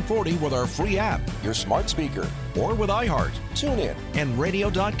 1440 with our free app, your smart speaker, or with iHeart, TuneIn, and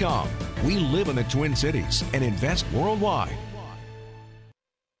Radio.com. We live in the Twin Cities and invest worldwide.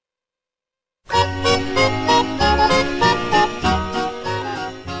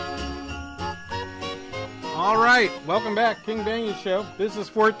 All right, welcome back, King Banyan Show. This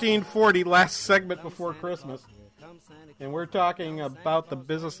is 1440, last segment before Christmas. And we're talking about the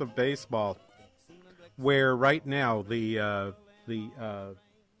business of baseball, where right now the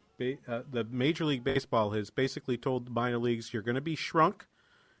Major League Baseball has basically told the minor leagues, you're going to be shrunk.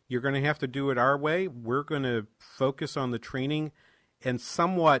 You're going to have to do it our way. We're going to focus on the training and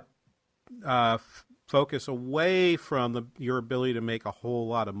somewhat focus away from your ability to make a whole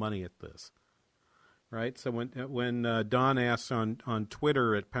lot of money at this. Right? So when Don asks on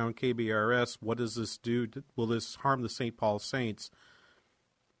Twitter at #KBRS, what does this do? Will this harm the St. Paul Saints?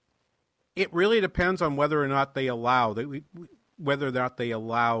 It really depends on whether or not they allow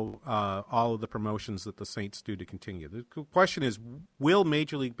all of the promotions that the Saints do to continue. The question is, will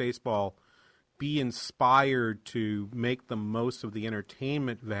Major League Baseball be inspired to make the most of the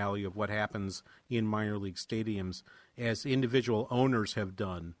entertainment value of what happens in minor league stadiums, as individual owners have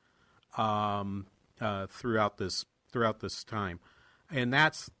done throughout this time? And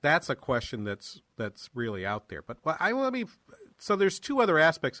that's a question that's really out there. But so there's two other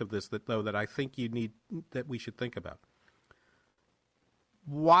aspects of this that I think that we should think about.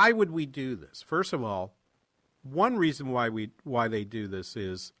 Why would we do this? First of all, one reason why they do this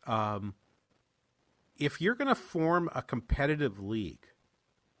is if you're going to form a competitive league,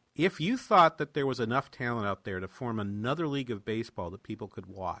 if you thought that there was enough talent out there to form another league of baseball that people could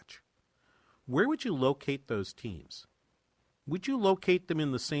watch, where would you locate those teams? Would you locate them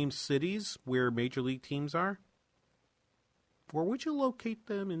in the same cities where major league teams are? Or would you locate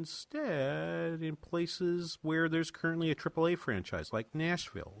them instead in places where there's currently a AAA franchise, like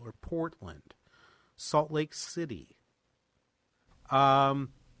Nashville or Portland, Salt Lake City?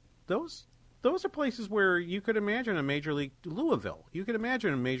 Those are places where you could imagine a major league, Louisville. You could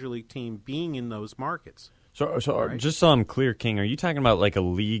imagine a major league team being in those markets. So right? Just so I'm clear, King, are you talking about like a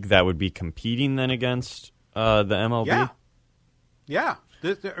league that would be competing then against the MLB? Yeah.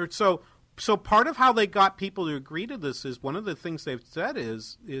 So part of how they got people to agree to this is, one of the things they've said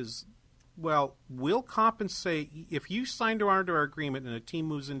is well, we'll compensate if you signed on to our agreement and a team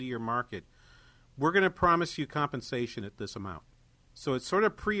moves into your market. We're going to promise you compensation at this amount. So it sort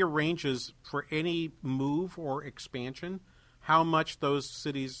of prearranges for any move or expansion how much those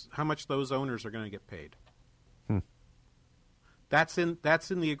owners are going to get paid. That's in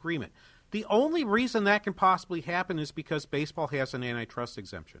the agreement. The only reason that can possibly happen is because baseball has an antitrust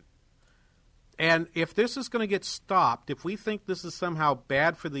exemption. And if this is going to get stopped, if we think this is somehow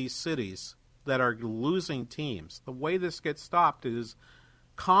bad for these cities that are losing teams, the way this gets stopped is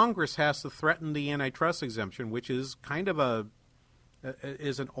Congress has to threaten the antitrust exemption, which is kind of an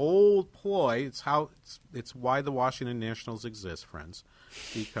old ploy. It's why the Washington Nationals exist, friends,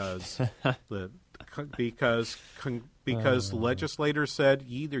 because because legislators said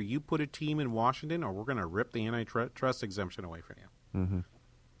either you put a team in Washington or we're going to rip the antitrust exemption away from you. Mm-hmm.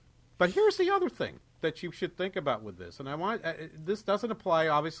 But here's the other thing that you should think about with this, and I want this doesn't apply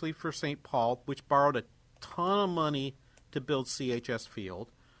obviously for St. Paul, which borrowed a ton of money to build CHS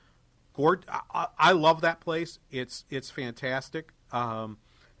Field. I love that place; it's fantastic.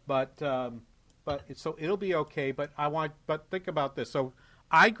 But so it'll be okay. But think about this. So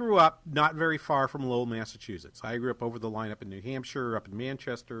I grew up not very far from Lowell, Massachusetts. I grew up over the line up in New Hampshire, up in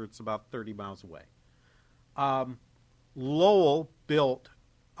Manchester. It's about 30 miles away. Lowell built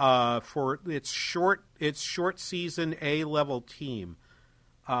for its short season A-level team,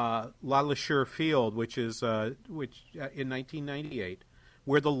 La LeSure Field, which in 1998,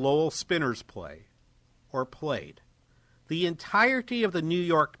 where the Lowell Spinners played. The entirety of the New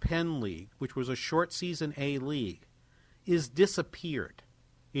York Penn League, which was a short season A league, is disappeared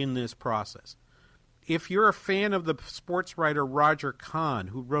in this process. If you're a fan of the sports writer Roger Kahn,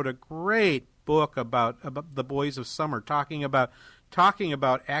 who wrote a great book about the Boys of Summer, talking about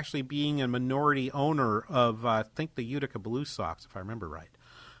actually being a minority owner of, I think, the Utica Blue Sox, if I remember right.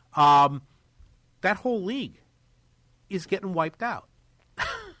 That whole league is getting wiped out,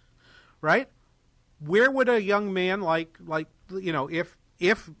 right? Where would a young man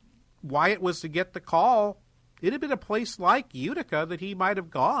if Wyatt was to get the call, it'd have been a place like Utica that he might have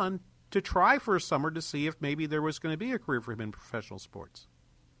gone to try for a summer to see if maybe there was going to be a career for him in professional sports.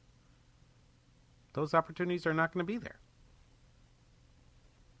 Those opportunities are not going to be there.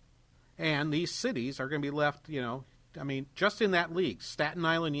 And these cities are going to be left, just in that league. Staten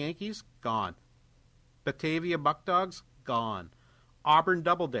Island Yankees, gone. Batavia Buckdogs, gone. Auburn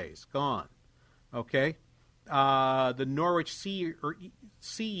Doubledays, gone. Okay? The Norwich Sea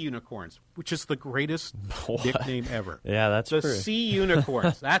Unicorns, which is the greatest nickname ever. Yeah, that's the true. Sea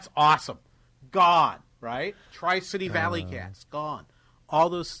Unicorns. That's awesome. Gone, right? Tri-City Valley Cats, gone. All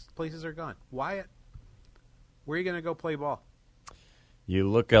those places are gone. Wyatt, where are you going to go play ball? You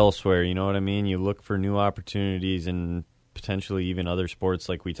look elsewhere, you know what I mean? You look for new opportunities and potentially even other sports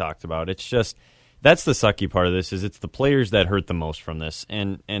like we talked about. It's just, that's the sucky part of this, is it's the players that hurt the most from this.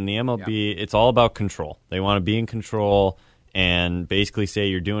 And the MLB, It's all about control. They want to be in control and basically say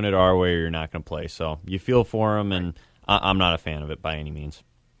you're doing it our way or you're not going to play. So you feel for them, and I'm not a fan of it by any means.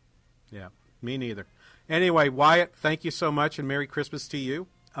 Yeah, me neither. Anyway, Wyatt, thank you so much, and Merry Christmas to you.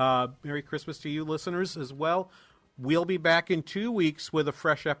 Merry Christmas to you, listeners, as well. We'll be back in 2 weeks with a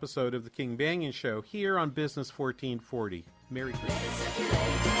fresh episode of The King Banyan Show here on Business 1440. Merry Christmas.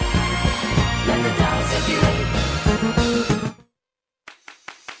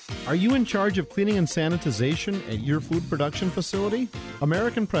 Are you in charge of cleaning and sanitization at your food production facility?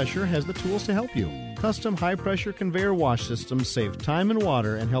 American Pressure has the tools to help you. Custom high-pressure conveyor wash systems save time and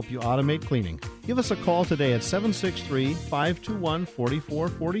water and help you automate cleaning. Give us a call today at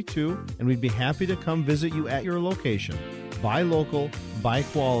 763-521-4442, and we'd be happy to come visit you at your location. Buy local, buy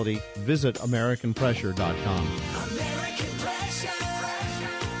quality. Visit AmericanPressure.com. American Pressure.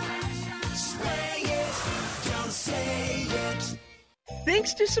 Spray it, don't say it.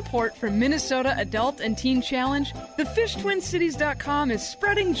 Thanks to support from Minnesota Adult and Teen Challenge, the FishTwinCities.com is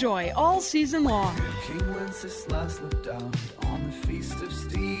spreading joy all season long. King Wenceslas looked out on the feast of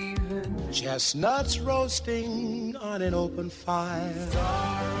Stephen. Chestnuts roasting on an open fire.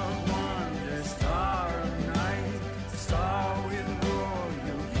 Star of wonder, star of night, star with royal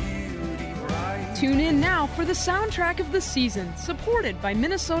beauty bright. Tune in now for the soundtrack of the season, supported by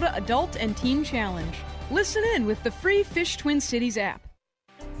Minnesota Adult and Teen Challenge. Listen in with the free Fish Twin Cities app.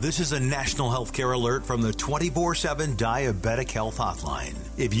 This is a national healthcare alert from the 24/7 Diabetic Health Hotline.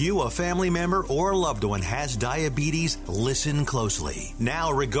 If you, a family member, or a loved one has diabetes, listen closely.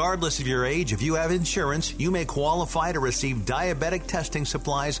 Now, regardless of your age, if you have insurance, you may qualify to receive diabetic testing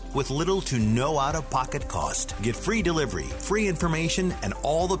supplies with little to no out-of-pocket cost. Get free delivery, free information, and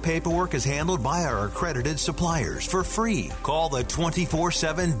all the paperwork is handled by our accredited suppliers for free. Call the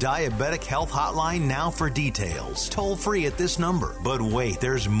 24/7 Diabetic Health Hotline now for details. Toll free at this number. But wait,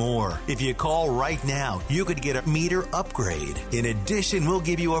 there's more. If you call right now, you could get a meter upgrade. In addition, we'll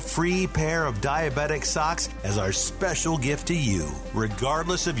give you a free pair of diabetic socks as our special gift to you.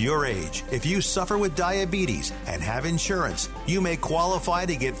 Regardless of your age, if you suffer with diabetes and have insurance, you may qualify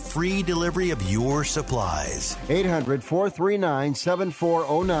to get free delivery of your supplies.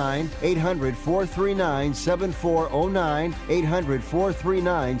 800-439-7409. 800-439-7409.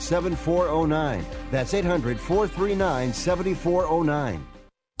 800-439-7409. That's 800-439-7409.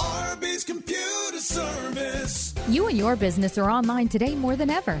 Arby's Computer Service. You and your business are online today more than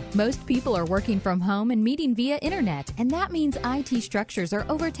ever. Most people are working from home and meeting via internet, and that means IT structures are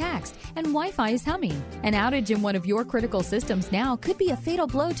overtaxed and Wi-Fi is humming. An outage in one of your critical systems now could be a fatal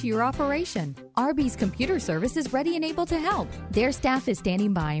blow to your operation. Arby's Computer Service is ready and able to help. Their staff is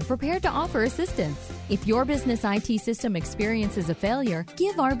standing by and prepared to offer assistance. If your business IT system experiences a failure,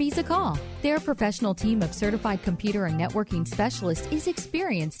 give Arby's a call. Their professional team of certified computer and networking specialists is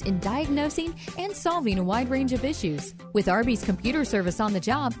experienced in diagnosing and solving a wide range of issues. With Arby's Computer Service on the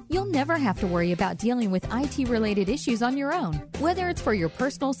job, you'll never have to worry about dealing with IT-related issues on your own, whether it's for your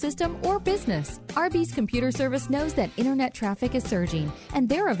personal system or business. Arby's Computer Service knows that internet traffic is surging, and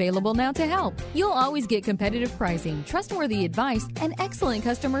they're available now to help. You'll always get competitive pricing, trustworthy advice, and excellent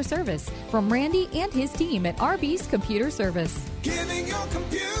customer service from Randy and his team at Arby's Computer Service. Giving your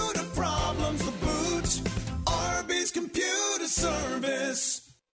computer problems the boot. Arby's Computer Service.